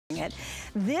it.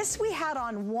 This we had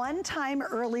on one time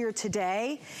earlier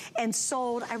today and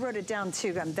sold, I wrote it down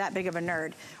too, I'm that big of a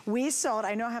nerd. We sold,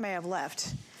 I know how many I have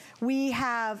left. We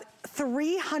have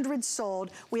 300 sold.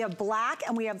 We have black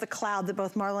and we have the cloud that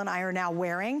both Marla and I are now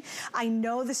wearing. I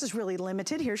know this is really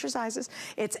limited. Here's your sizes.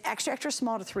 It's extra, extra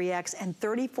small to 3X and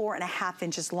 34.5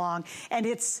 inches long. And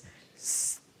it's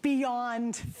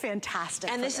beyond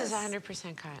fantastic. And this is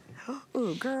 100% cotton.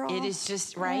 Ooh, girl. It is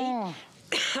just, right? Oh.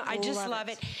 I just love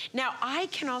it. Now,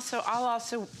 I'll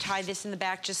also tie this in the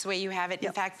back just the way you have it.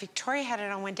 In fact, Victoria had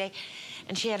it on one day,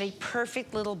 and she had a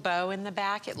perfect little bow in the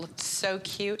back. It looked so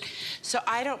cute. So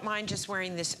I don't mind just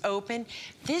wearing this open.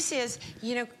 This is,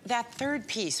 you know, that third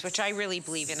piece, which I really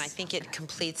believe in. I think it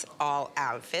completes all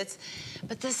outfits.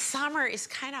 But the summer is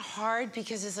kind of hard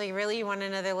because it's like, really, you want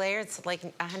another layer? It's like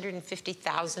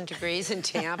 150,000 degrees in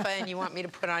Tampa, and you want me to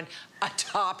put on a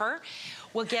topper?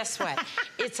 Well, guess what?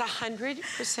 It's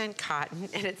 100% cotton,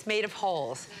 and it's made of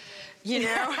holes. You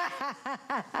know?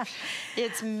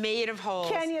 It's made of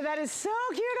holes. Kenya, that is so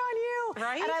cute on you.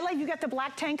 Right? And I like, you got the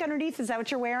black tank underneath. Is that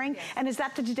what you're wearing? Yes. And is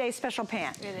that the today's special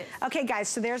pant? It is. Okay, guys,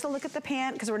 so there's a look at the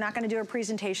pant, because we're not going to do a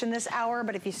presentation this hour,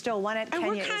 but if you still want it, Kenya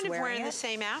is wearing it. We're kind of wearing the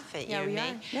same outfit, you and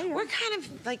me. Yeah, we're kind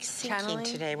of like syncing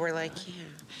today. We're like,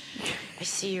 yeah, I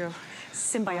see you.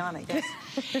 Symbiotic.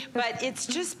 Yes. But it's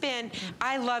just been,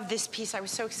 I love this piece. I was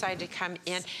so excited to come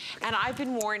in, and I've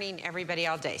been warning everybody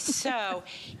all day. So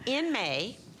in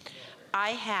May,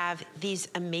 I have these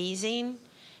amazing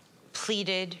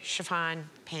pleated chiffon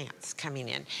pants coming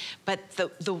in. But the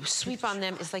sweep on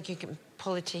them is like you can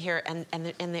pull it to here and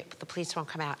the pleats won't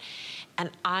come out. And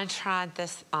I tried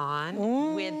this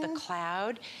on with the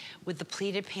cloud, with the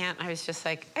pleated pant. I was just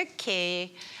like,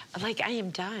 okay, like I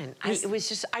am done.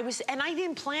 And I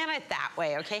didn't plan it that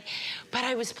way, okay? But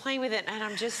I was playing with it, and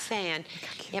I'm just saying,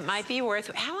 it might be worth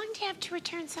it. How long do you have to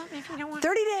return something if you don't want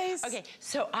 30 days. Okay,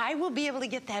 so I will be able to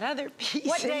get that other piece.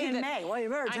 What day in May? Well, you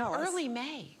better tell us. Early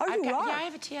May. Oh, you are? Yeah, I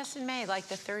have a TS in May, like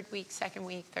the third week, second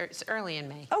week, it's early in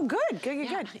May. Oh, good, good,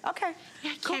 good. Okay.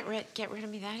 Yeah, can't get rid of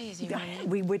me that easy, right?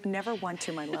 We would never want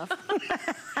to, my love.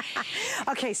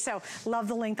 Okay, so love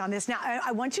the length on this. Now,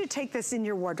 I want you to take this in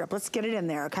your wardrobe. Let's get it in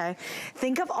there, okay?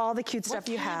 Think of all the cute stuff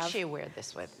you have. What can you wear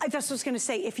this with? That's what I was gonna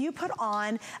say. If you put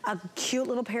on a cute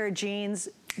little pair of jeans,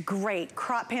 great.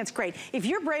 Crop pants, great. If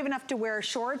you're brave enough to wear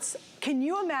shorts, can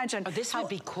you imagine? Oh, this would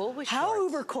be cool with shorts. How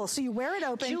uber cool. So you wear it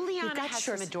open. Juliana has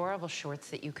some adorable shorts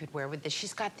that you could wear with this.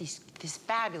 She's got this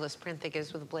fabulous print that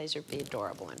goes with a blazer. It'd be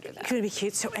adorable under that. It's gonna be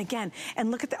cute. So again,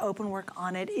 and look at the open work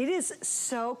on it. It is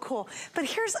so cool. But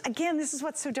here's, again, this is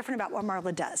what's so different about what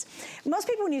Marla does. Most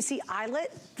people, when you see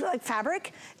eyelet, like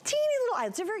fabric, teeny little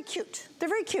eyelets, they're very cute. They're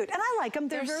very cute. And I like them.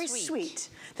 They're very sweet.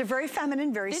 They're very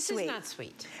feminine, very sweet. This is not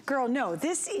sweet. Girl, no,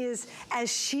 this is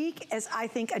as chic as I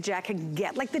think a jacket can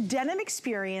get. Like the denim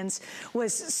experience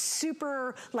was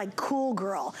super like cool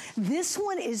girl. This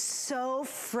one is so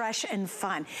fresh and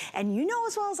fun. And you know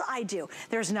as well as I do,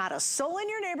 there's not a soul in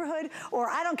your neighborhood, or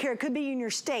I don't care, it could be in your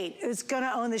state, who's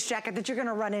gonna own this jacket that you're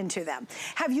gonna run into them.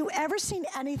 Have you ever seen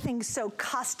anything so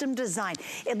custom designed?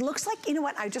 It looks like, you know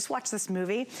what, I just watched this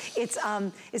movie. It's,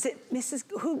 is it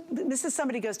Mrs.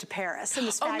 Somebody Goes to Paris, and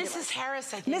this fabulous. Mrs.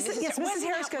 Harris, I think. Yes, Mrs.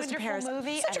 Harris Goes to Paris.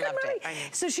 Movie? Such a good movie.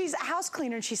 So she's a house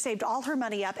cleaner, and she saved all her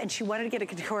money up, and she wanted to get a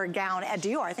couture gown at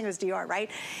Dior. I think it was Dior, right?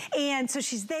 And so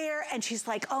she's there, and she's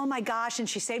like, oh my gosh, and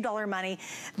she saved all her money.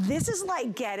 This is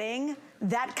like getting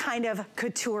that kind of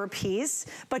couture piece,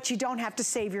 but you don't have to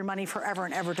save your money forever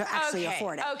and ever to actually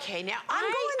afford it. Okay, now I'm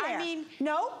going there. I mean,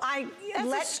 no,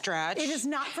 that's a stretch. It is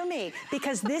not for me,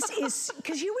 because this is,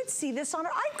 because you would see this on,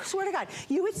 I swear to God,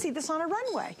 you would see this on a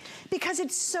runway, because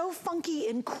it's so funky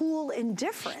and cool and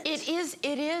different. It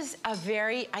is a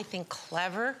very, I think,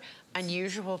 clever,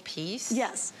 unusual piece.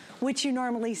 Yes, which you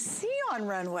normally see on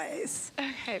runways.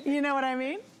 Okay. You know what I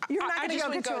mean? You're not going to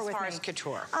go couture with me. I just wouldn't go as far as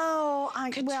couture. Oh,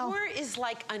 couture is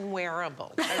like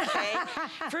unwearable, okay?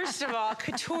 First of all,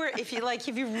 couture, if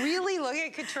you really look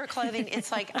at couture clothing,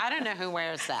 it's like, I don't know who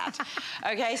wears that.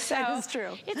 Okay, so that is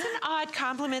true. It's an odd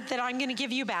compliment that I'm going to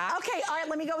give you back. Okay, all right,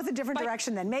 let me go with a different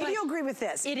direction then. Maybe you'll agree with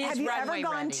this. It is Have you ever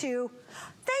gone ready. to?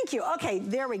 Thank you. Okay,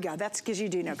 there we go. That's because you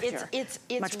do know couture. It's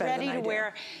ready to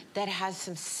wear. That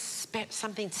has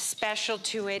something special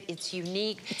to it. It's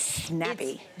unique. It's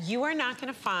snappy. You are not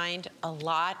going to find a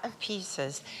lot of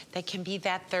pieces that can be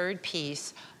that third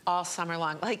piece all summer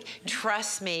long. Like,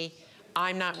 trust me,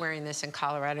 I'm not wearing this in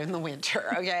Colorado in the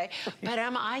winter, okay? But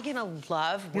am I gonna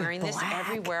love wearing this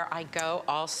everywhere I go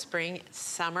all spring,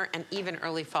 summer, and even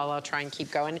early fall? I'll try and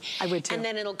keep going. I would too. And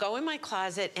then it'll go in my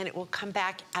closet and it will come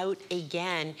back out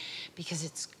again because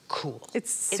it's cool.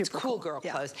 It's cool girl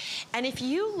clothes. And if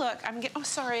you look, oh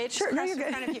sorry, it's sure, no, you're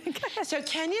in front of you. So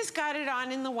Kenya's got it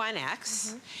on in the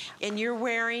 1X, and you're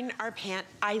wearing our pant.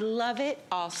 I love it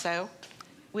also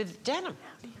with denim.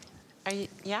 Are you,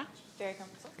 yeah? Very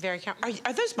comfortable. Very comfortable.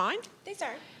 Are those mine? These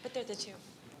are, but they're the 2.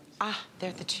 Ah,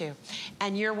 they're the 2.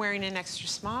 And you're wearing an extra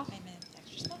small? I'm in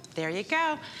extra small. There you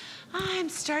go. I'm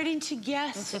starting to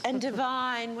guess and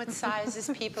divine what sizes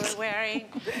people are wearing.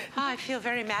 I feel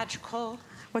very magical.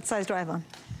 What size do I have on?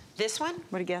 This one?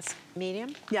 What do you guess?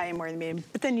 Medium? Yeah, I am wearing the medium.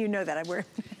 But then you know that I wear.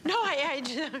 No,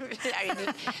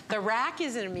 the rack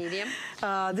isn't a medium.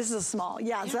 This is a small.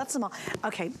 Yeah, so that's small.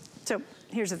 Okay, so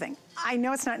here's the thing. I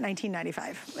know it's not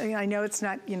 $19.95. I mean, I know it's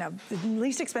not, you know, the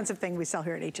least expensive thing we sell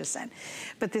here at HSN.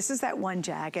 But this is that one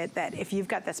jacket that if you've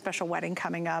got that special wedding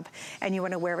coming up and you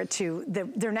want to wear it to,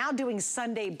 they're now doing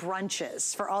Sunday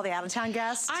brunches for all the out-of-town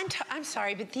guests. I'm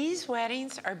sorry, but these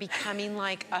weddings are becoming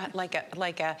like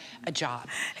a job.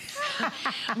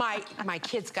 my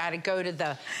kids got to go to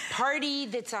the party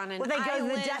that's on an island. Well, they go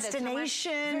to the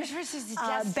destination. Versus the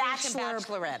destination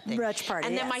bachelorette thing. Brunch party,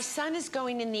 and then my son is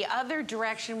going in the other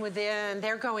direction with it. And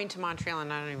they're going to Montreal,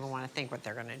 and I don't even want to think what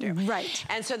they're going to do. Right.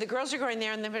 And so the girls are going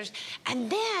there, and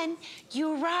then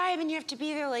you arrive, and you have to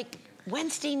be there like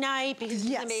Wednesday night because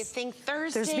there's going to be a thing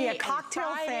Thursday. There's going to be a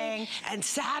cocktail thing. And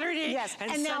Saturday. Yes.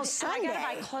 And now Sunday. I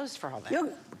got to buy clothes for all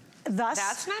that. Thus,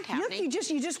 that's not happening. Look,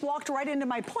 you just walked right into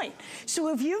my point.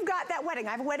 So if you've got that wedding, I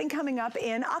have a wedding coming up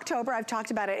in October. I've talked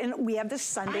about it, and we have this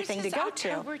Sunday thing to go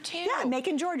October to. Too. Yeah,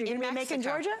 Macon, Georgia. You're in gonna be Macon,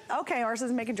 Georgia? Okay, ours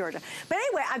is Macon, Georgia. But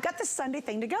anyway, I've got this Sunday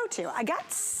thing to go to. I got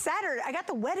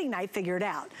the wedding night figured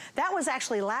out. That was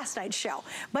actually last night's show.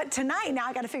 But tonight, now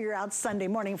I got to figure out Sunday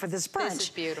morning for this brunch. This is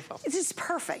beautiful. This is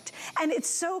perfect. And it's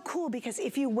so cool because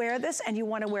if you wear this and you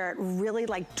want to wear it really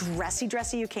like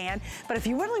dressy, you can. But if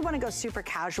you really want to go super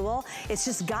casual, it's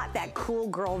just got that cool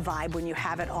girl vibe when you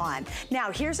have it on.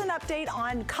 Now, here's an update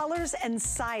on colors and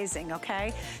sizing,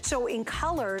 okay? So in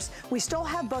colors, we still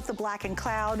have both the black and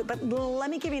cloud, but let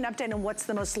me give you an update on what's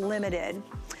the most limited.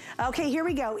 Okay, here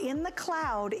we go. In the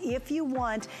cloud, if you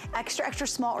want extra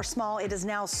small or small, it is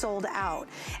now sold out.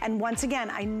 And once again,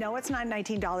 I know it's not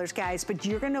 $19, guys, but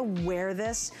you're gonna wear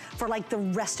this for like the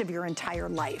rest of your entire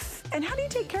life. And how do you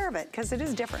take care of it? Because it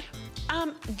is different.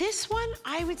 This one,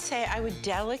 I would say I would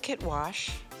delicate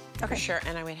wash, for sure,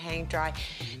 and I would hang dry.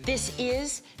 This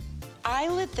is,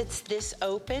 eyelet that's this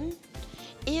open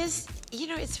is, you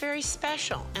know, it's very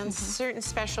special, and certain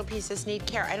special pieces need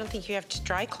care. I don't think you have to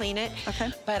dry clean it,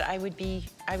 but I would be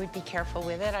careful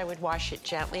with it. I would wash it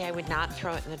gently. I would not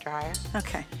throw it in the dryer.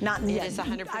 Okay, not yet. It is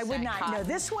 100% I would not. cotton. No,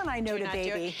 this one I know to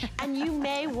baby. And you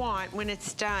may want, when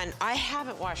it's done, I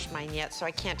haven't washed mine yet, so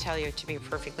I can't tell you, to be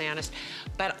perfectly honest,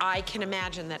 but I can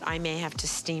imagine that I may have to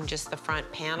steam just the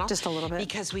front panel. Just a little bit.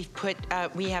 Because we've put,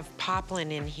 we have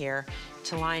poplin in here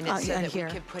to line it so that we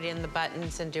could put in the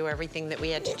buttons and do everything that we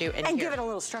had to do. And give it a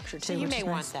little structure too. So you may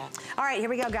want that. All right, here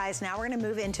we go, guys. Now we're gonna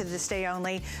move into the stay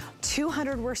only.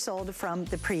 200 were sold from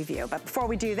the preview. But before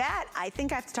we do that, I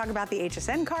think I have to talk about the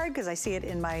HSN card because I see it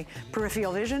in my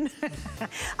peripheral vision.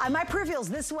 My peripheral's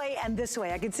this way and this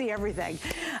way. I can see everything.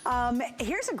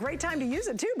 Here's a great time to use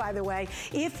it too, by the way.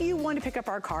 If you want to pick up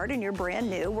our card and you're brand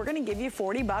new, we're gonna give you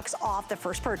 40 bucks off the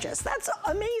first purchase. That's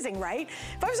amazing, right?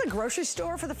 If I was at a grocery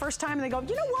store for the first time and they go,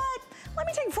 you know what? Let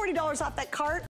me take $40 off that cart.